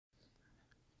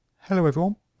Hello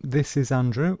everyone, this is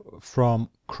Andrew from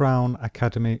Crown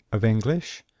Academy of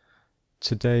English.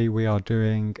 Today we are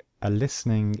doing a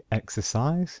listening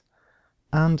exercise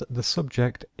and the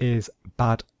subject is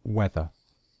bad weather.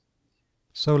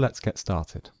 So let's get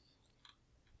started.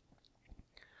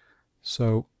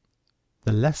 So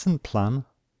the lesson plan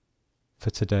for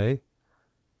today,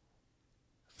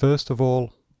 first of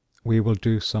all we will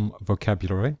do some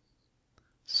vocabulary.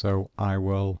 So I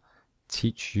will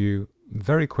teach you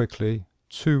very quickly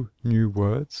 2 new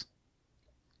words.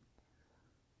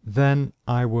 Then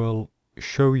I will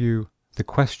show you the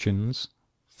questions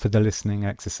for the listening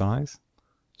exercise.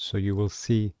 So you will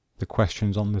see the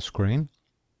questions on the screen.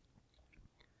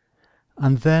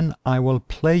 And then I will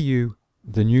play you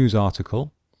the news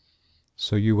article.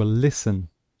 So you will listen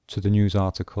to the news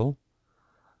article.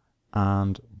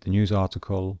 And the news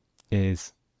article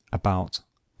is about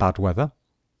bad weather.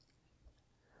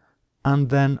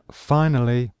 And then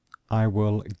finally, I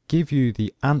will give you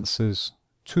the answers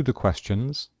to the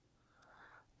questions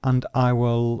and I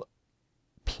will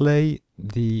play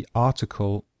the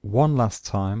article one last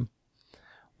time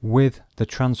with the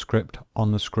transcript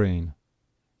on the screen.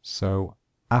 So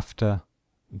after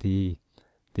the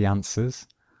answers,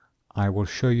 I will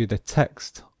show you the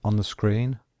text on the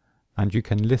screen and you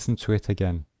can listen to it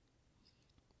again.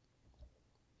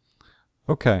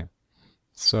 Okay.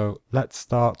 So let's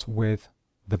start with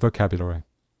the vocabulary.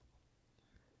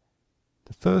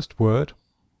 The first word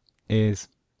is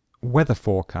weather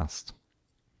forecast.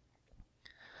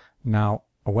 Now,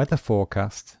 a weather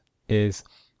forecast is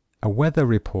a weather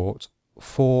report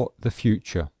for the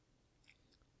future.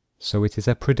 So it is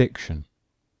a prediction.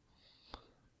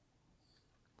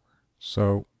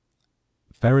 So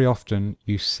very often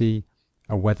you see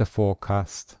a weather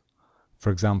forecast, for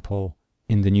example,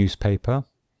 in the newspaper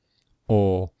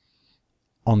or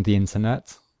on the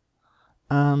internet,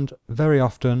 and very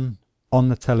often on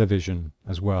the television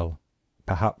as well,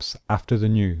 perhaps after the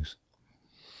news.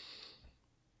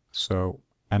 So,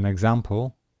 an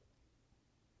example,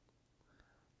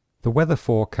 the weather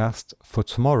forecast for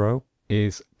tomorrow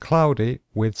is cloudy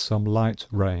with some light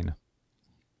rain.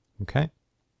 Okay?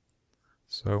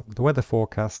 So, the weather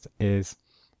forecast is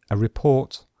a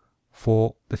report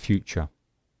for the future.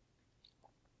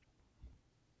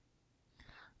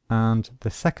 And the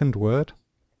second word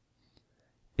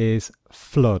is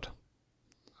flood.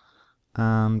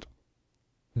 And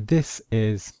this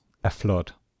is a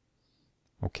flood.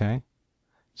 Okay?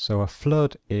 So a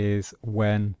flood is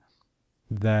when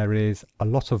there is a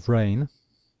lot of rain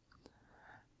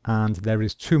and there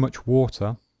is too much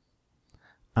water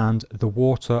and the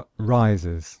water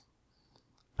rises.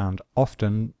 And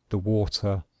often the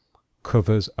water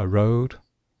covers a road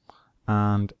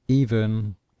and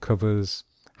even covers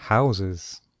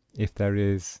houses if there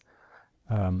is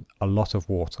a lot of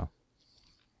water.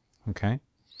 Okay,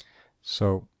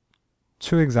 so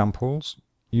 2 examples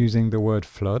using the word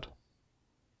flood.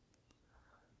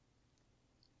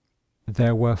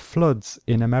 There were floods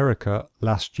in America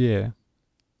last year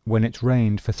when it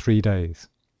rained for 3 days.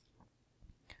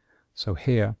 So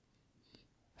here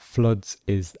floods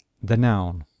is the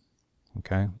noun.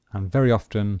 Okay, and very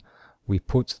often we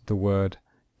put the word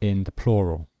in the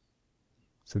plural.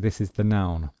 So this is the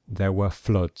noun. There were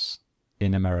floods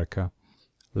in America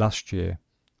last year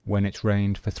when it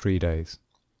rained for 3 days.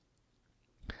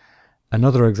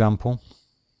 Another example.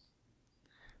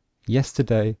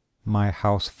 Yesterday my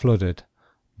house flooded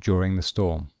during the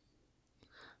storm.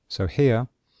 So here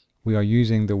we are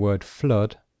using the word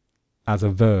flood as a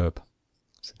verb.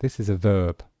 So this is a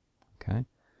verb. Okay.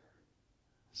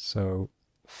 So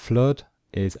flood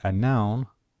is a noun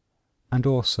and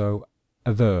also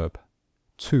a verb.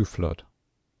 To flood.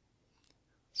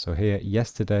 So here,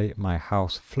 yesterday my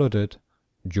house flooded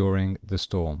during the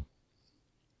storm.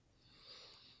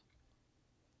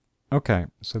 Okay,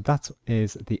 so that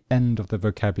is the end of the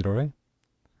vocabulary.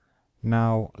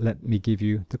 Now let me give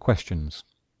you the questions.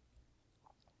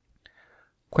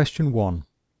 Question 1.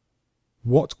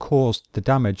 What caused the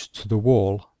damage to the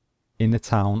wall in the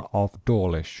town of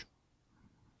Dawlish?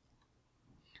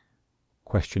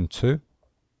 Question 2.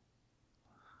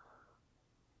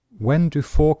 When do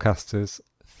forecasters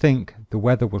think the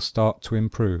weather will start to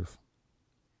improve?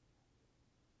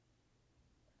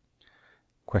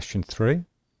 Question 3.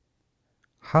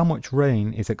 How much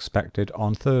rain is expected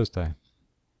on Thursday?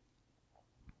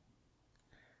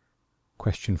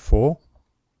 Question 4.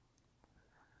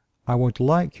 I would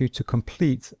like you to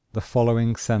complete the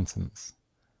following sentence.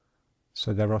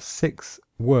 So there are 6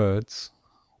 words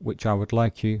which I would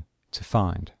like you to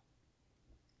find.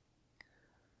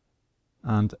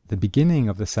 And the beginning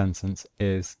of the sentence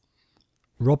is,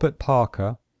 Robert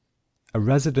Parker, a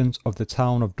resident of the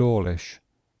town of Dawlish,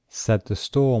 said the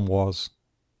storm was,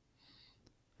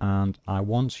 and I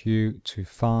want you to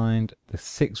find the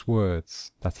 6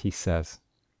 words that he says.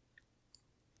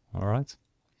 Alright.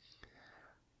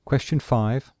 Question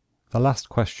 5, the last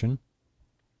question.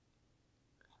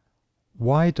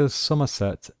 Why does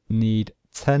Somerset need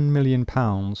 £10 million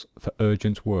for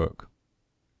urgent work?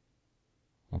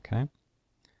 Okay,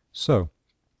 so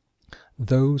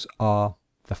those are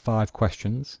the 5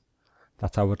 questions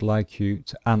that I would like you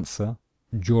to answer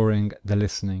during the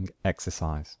listening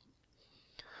exercise.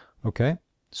 Okay,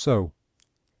 so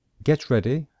get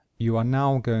ready. You are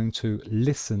now going to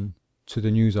listen to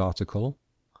the news article.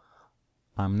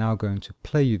 I'm now going to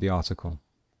play you the article.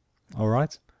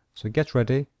 Alright, so get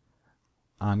ready.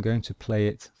 I'm going to play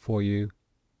it for you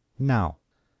now.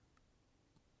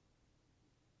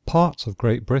 Parts of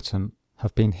Great Britain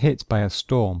have been hit by a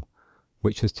storm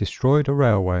which has destroyed a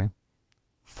railway,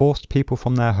 forced people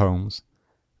from their homes,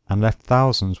 and left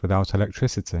thousands without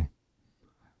electricity.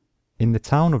 In the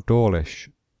town of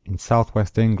Dawlish, in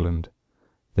southwest England,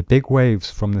 the big waves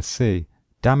from the sea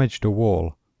damaged a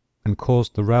wall and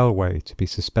caused the railway to be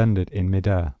suspended in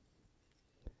mid-air.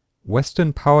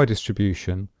 Western Power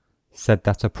Distribution said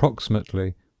that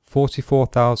approximately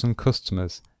 44,000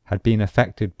 customers had been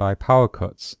affected by power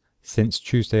cuts since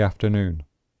Tuesday afternoon.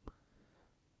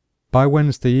 By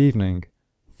Wednesday evening,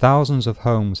 thousands of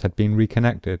homes had been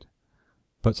reconnected,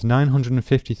 but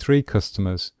 953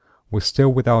 customers were still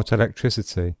without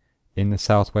electricity in the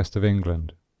southwest of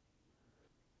England.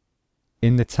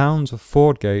 In the towns of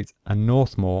Fordgate and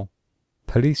Northmoor,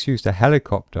 police used a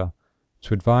helicopter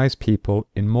to advise people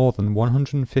in more than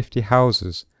 150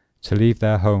 houses to leave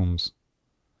their homes.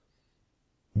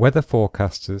 Weather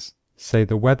forecasters say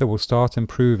the weather will start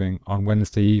improving on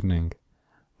Wednesday evening,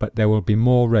 but there will be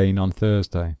more rain on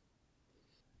Thursday.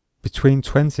 Between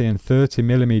 20 and 30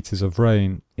 millimeters of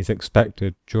rain is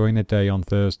expected during the day on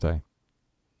Thursday.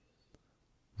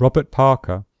 Robert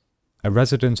Parker, a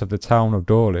resident of the town of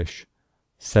Dawlish,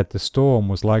 said the storm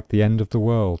was like the end of the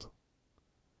world.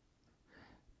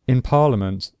 In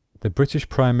Parliament, the British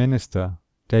Prime Minister,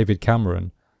 David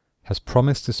Cameron, has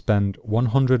promised to spend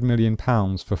 £100 million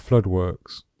for flood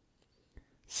works,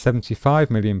 £75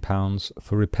 million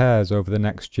for repairs over the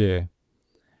next year,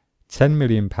 £10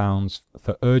 million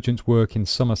for urgent work in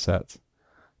Somerset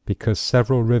because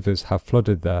several rivers have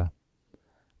flooded there,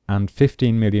 and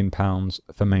 £15 million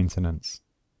for maintenance.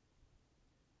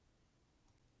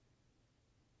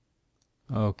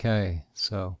 Okay,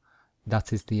 so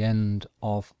that is the end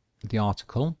of the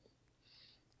article.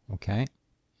 Okay,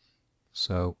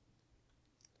 so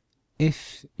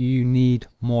if you need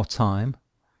more time,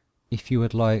 if you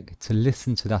would like to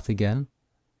listen to that again,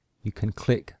 you can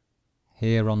click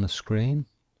here on the screen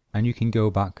and you can go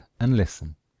back and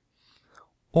listen.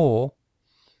 Or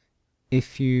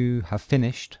if you have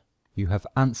finished, you have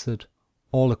answered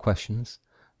all the questions,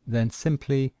 then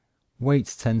simply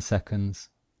wait 10 seconds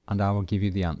and I will give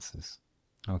you the answers.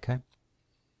 Okay?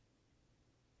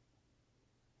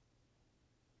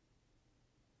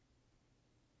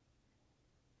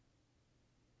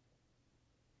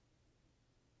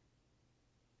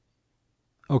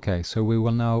 Okay, so we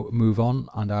will now move on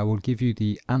and I will give you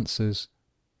the answers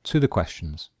to the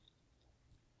questions.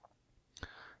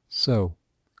 So,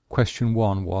 question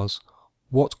 1 was,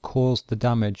 what caused the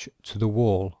damage to the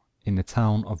wall in the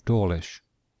town of Dawlish?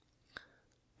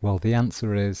 Well, the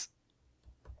answer is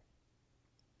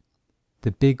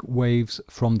the big waves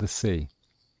from the sea.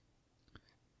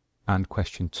 And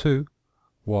question 2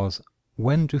 was,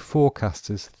 when do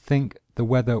forecasters think the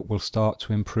weather will start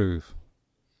to improve?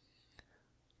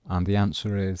 And the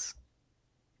answer is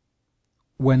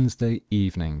Wednesday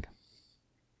evening.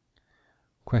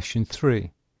 Question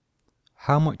 3.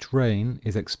 How much rain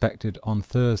is expected on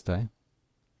Thursday?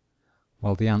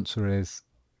 Well, the answer is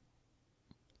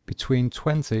between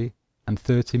 20 and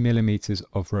 30 millimeters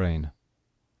of rain.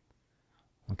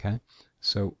 Okay,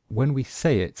 so when we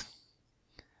say it,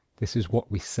 this is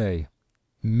what we say,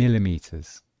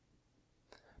 millimeters.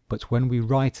 But when we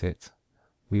write it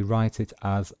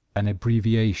as an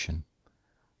abbreviation,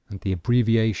 and the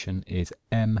abbreviation is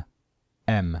mm,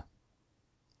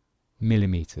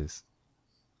 millimeters.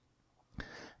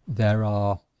 There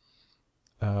are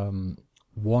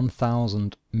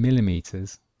 1000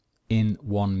 millimeters in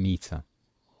 1 meter.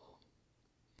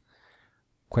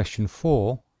 Question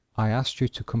 4, I asked you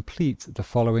to complete the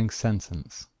following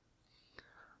sentence.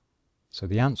 So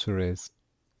the answer is,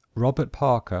 Robert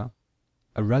Parker,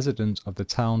 a resident of the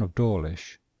town of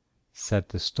Dawlish, said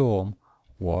the storm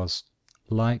was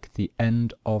like the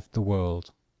end of the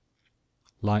world.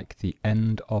 like the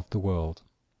end of the world.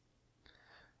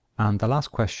 And the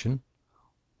last question,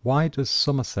 why does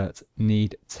Somerset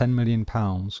need £10 million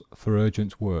for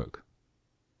urgent work?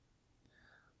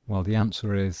 Well, the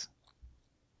answer is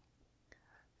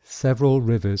several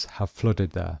rivers have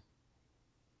flooded there.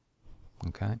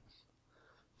 Okay,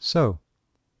 so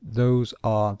those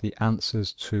are the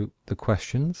answers to the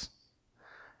questions.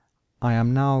 I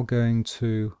am now going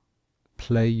to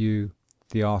play you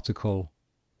the article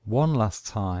one last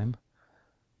time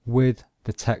with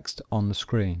the text on the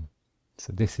screen.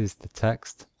 So this is the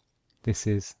text, this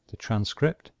is the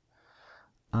transcript,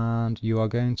 and you are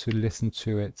going to listen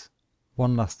to it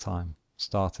one last time,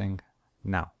 starting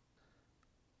now.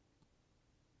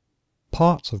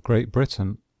 Parts of Great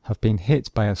Britain have been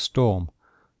hit by a storm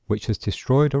which has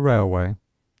destroyed a railway,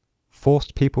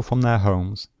 forced people from their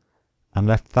homes, and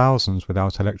left thousands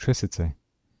without electricity.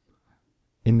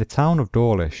 In the town of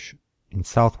Dawlish, in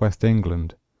southwest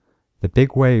England, the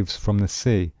big waves from the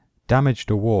sea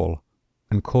damaged a wall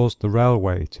and caused the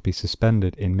railway to be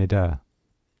suspended in mid-air.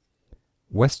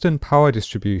 Western Power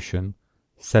Distribution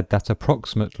said that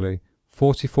approximately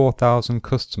 44,000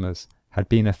 customers had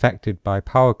been affected by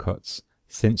power cuts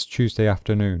since Tuesday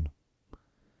afternoon.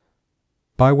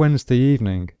 By Wednesday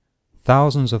evening,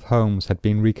 thousands of homes had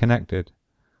been reconnected,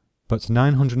 but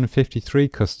 953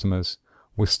 customers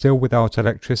were still without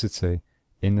electricity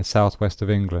in the southwest of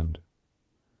England.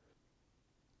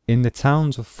 In the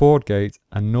towns of Fordgate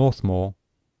and Northmoor,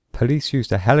 police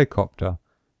used a helicopter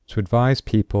to advise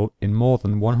people in more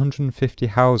than 150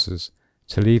 houses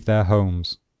to leave their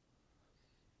homes.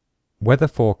 Weather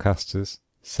forecasters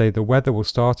say the weather will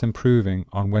start improving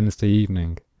on Wednesday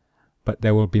evening, but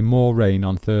there will be more rain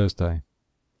on Thursday.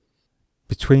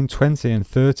 Between 20 and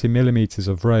 30 millimetres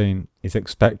of rain is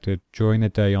expected during the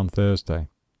day on Thursday.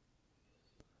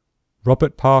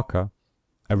 Robert Parker,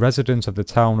 a resident of the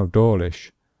town of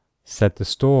Dawlish, said the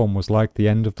storm was like the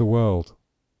end of the world.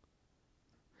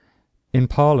 In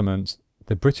Parliament,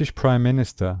 the British Prime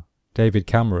Minister, David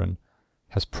Cameron,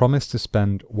 has promised to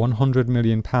spend £100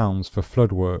 million for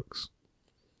flood works,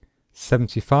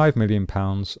 £75 million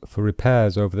for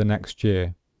repairs over the next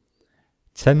year,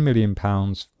 £10 million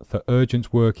for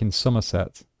urgent work in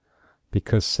Somerset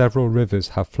because several rivers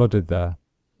have flooded there,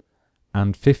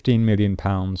 and £15 million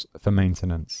for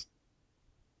maintenance.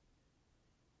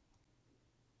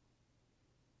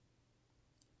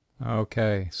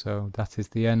 Okay, so that is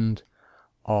the end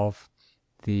of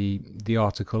the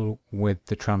article with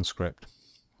the transcript.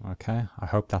 Okay, I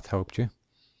hope that helped you.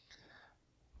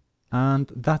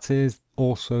 And that is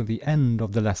also the end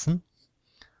of the lesson.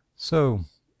 So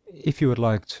if you would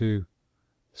like to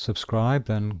subscribe,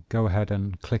 then go ahead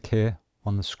and click here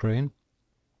on the screen.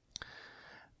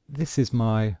 This is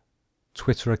my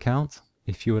Twitter account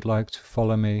if you would like to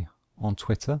follow me on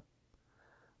Twitter.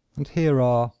 And here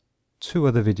are two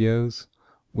other videos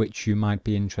which you might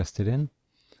be interested in.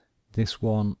 This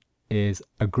one is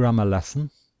a grammar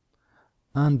lesson,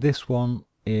 and this one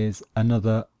is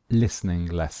another listening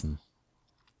lesson.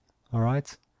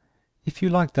 Alright, if you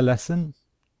like the lesson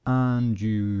and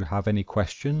you have any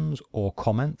questions or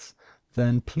comments,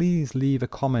 then please leave a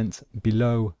comment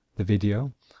below the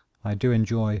video. I do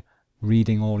enjoy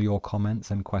reading all your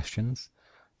comments and questions,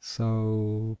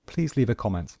 so please leave a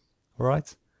comment.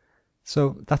 Alright,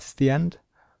 so that is the end.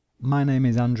 My name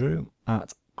is Andrew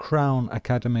at Crown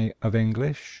Academy of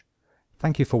English.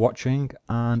 Thank you for watching,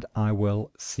 and I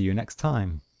will see you next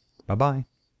time. Bye bye.